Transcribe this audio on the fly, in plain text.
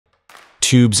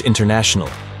Tubes International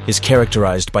is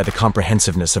characterized by the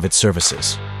comprehensiveness of its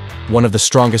services. One of the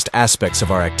strongest aspects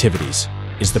of our activities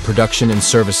is the production and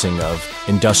servicing of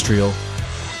industrial,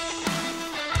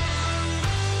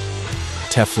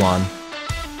 Teflon,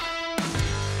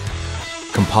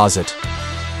 composite,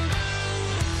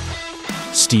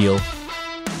 steel,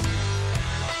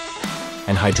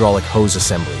 and hydraulic hose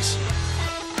assemblies.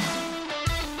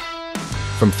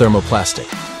 From thermoplastic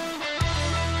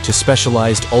to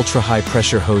specialized ultra-high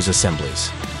pressure hose assemblies.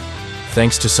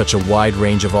 Thanks to such a wide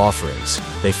range of offerings,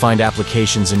 they find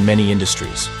applications in many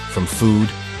industries, from food,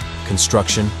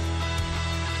 construction,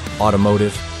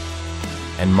 automotive,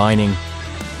 and mining,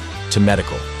 to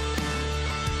medical.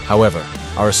 However,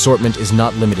 our assortment is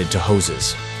not limited to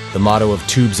hoses. The motto of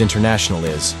Tubes International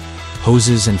is,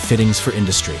 hoses and fittings for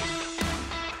industry.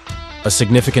 A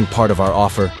significant part of our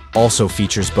offer also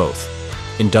features both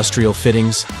industrial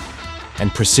fittings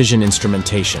and precision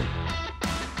instrumentation.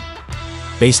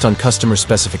 Based on customer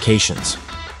specifications,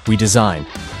 we design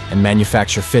and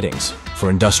manufacture fittings for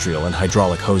industrial and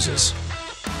hydraulic hoses.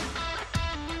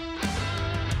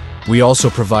 We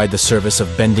also provide the service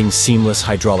of bending seamless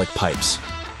hydraulic pipes,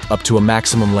 up to a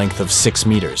maximum length of 6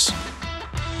 meters.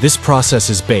 This process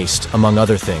is based, among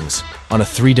other things, on a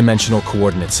 3-dimensional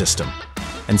coordinate system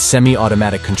and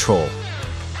semi-automatic control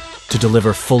to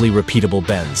deliver fully repeatable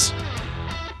bends.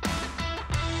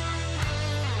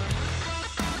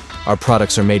 Our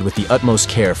products are made with the utmost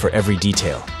care for every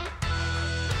detail.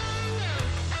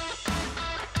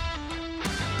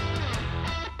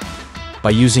 By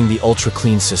using the Ultra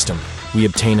Clean system, we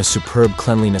obtain a superb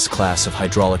cleanliness class of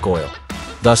hydraulic oil,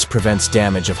 thus prevents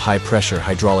damage of high-pressure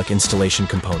hydraulic installation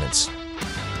components.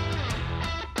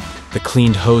 The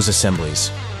cleaned hose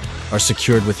assemblies are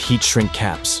secured with heat shrink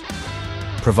caps,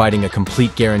 providing a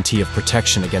complete guarantee of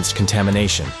protection against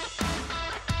contamination.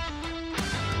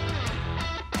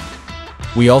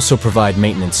 We also provide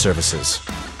maintenance services.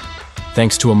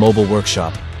 Thanks to a mobile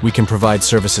workshop, we can provide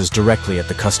services directly at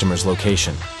the customer's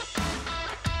location.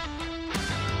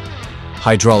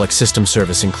 Hydraulic system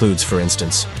service includes, for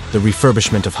instance, the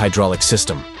refurbishment of hydraulic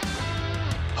system,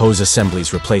 hose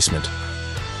assemblies replacement,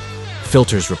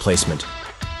 filters replacement,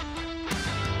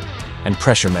 and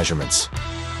pressure measurements.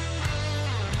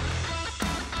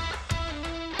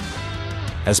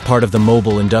 As part of the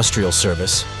mobile industrial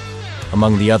service,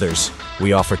 among the others,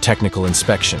 we offer technical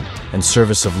inspection and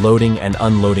service of loading and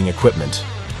unloading equipment,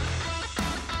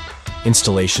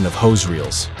 installation of hose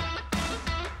reels,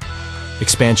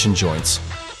 expansion joints,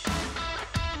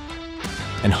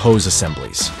 and hose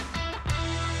assemblies.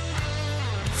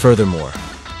 Furthermore,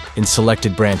 in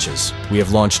selected branches, we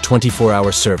have launched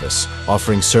 24-hour service,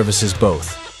 offering services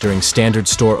both during standard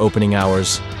store opening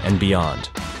hours and beyond.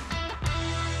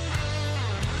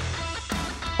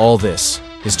 All this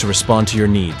is to respond to your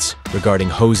needs regarding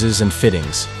hoses and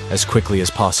fittings as quickly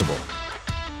as possible.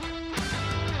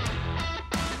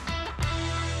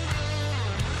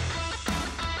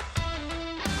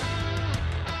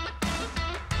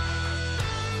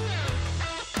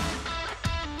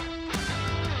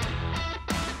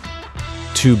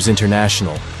 Tubes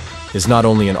International is not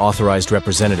only an authorized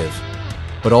representative,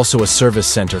 but also a service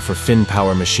center for fin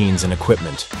power machines and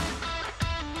equipment.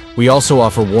 We also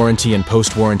offer warranty and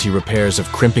post-warranty repairs of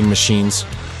crimping machines,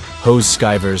 hose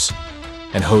skivers,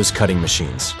 and hose cutting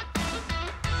machines.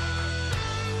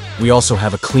 We also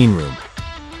have a clean room,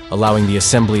 allowing the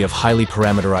assembly of highly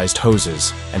parameterized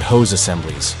hoses and hose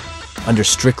assemblies under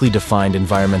strictly defined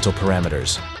environmental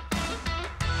parameters.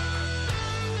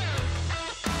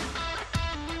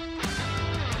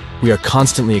 We are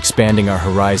constantly expanding our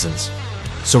horizons,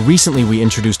 so recently we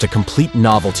introduced a complete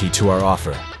novelty to our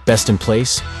offer. Best in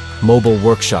place, mobile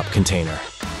workshop container.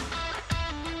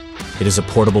 It is a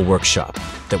portable workshop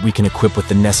that we can equip with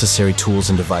the necessary tools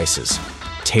and devices,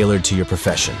 tailored to your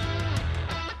profession.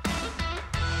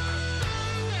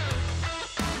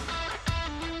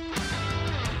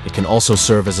 It can also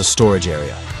serve as a storage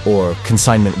area or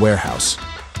consignment warehouse.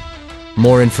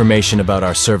 More information about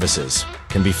our services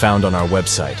can be found on our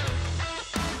website.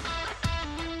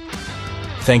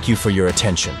 Thank you for your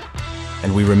attention,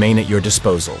 and we remain at your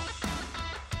disposal.